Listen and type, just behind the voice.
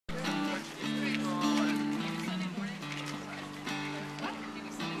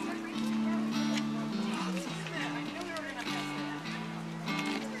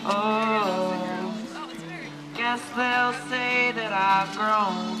they'll say that I've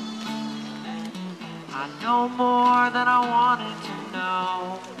grown. I know more than I wanted to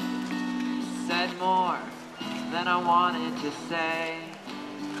know. Said more than I wanted to say.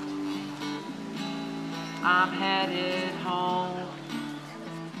 I'm headed home,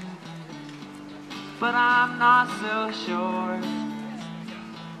 but I'm not so sure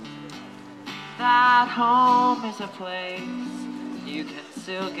that home is a place you can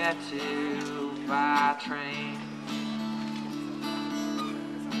still get to by train.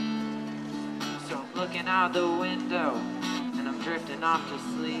 So I'm looking out the window and I'm drifting off to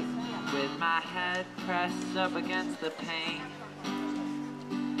sleep with my head pressed up against the pane.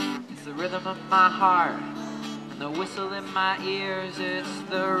 It's the rhythm of my heart and the whistle in my ears. It's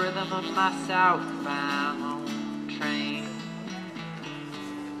the rhythm of my southbound train.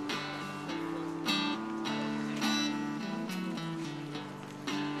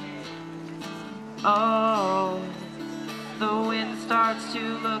 Oh, the wind starts to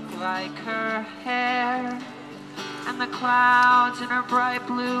look like her hair, and the clouds in her bright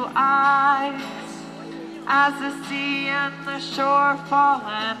blue eyes, as the sea and the shore fall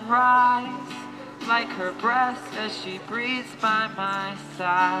and rise, like her breath as she breathes by my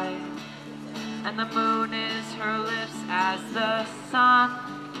side. And the moon is her lips as the sun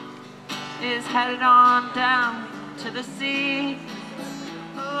is headed on down to the sea,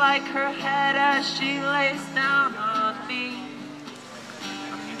 like her head as she lays down on me,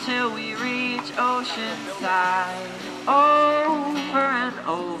 until we reach oceanside. Over and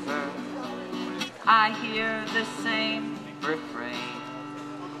over I hear the same refrain.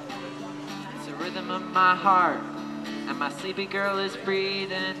 It's the rhythm of my heart, and my sleepy girl is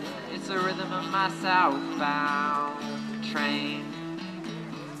breathing. It's the rhythm of my southbound train.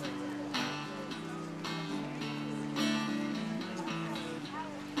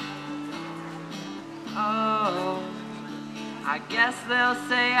 Oh, I guess they'll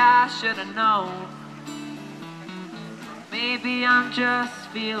say I should have known. Maybe I'm just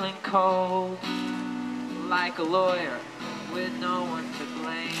feeling cold, like a lawyer with no one to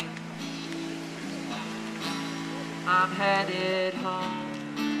blame. I'm headed home,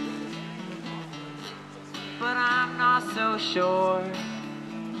 but I'm not so sure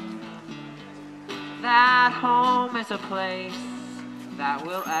that home is a place that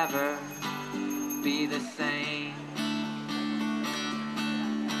will ever be the same.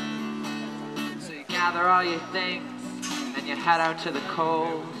 So you gather all your things and you head out to the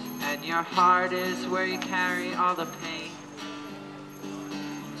cold, and your heart is where you carry all the pain.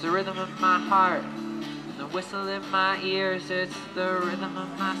 It's the rhythm of my heart and the whistle in my ears. It's the rhythm of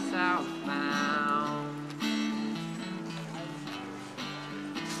my southbound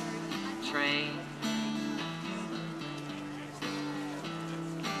train.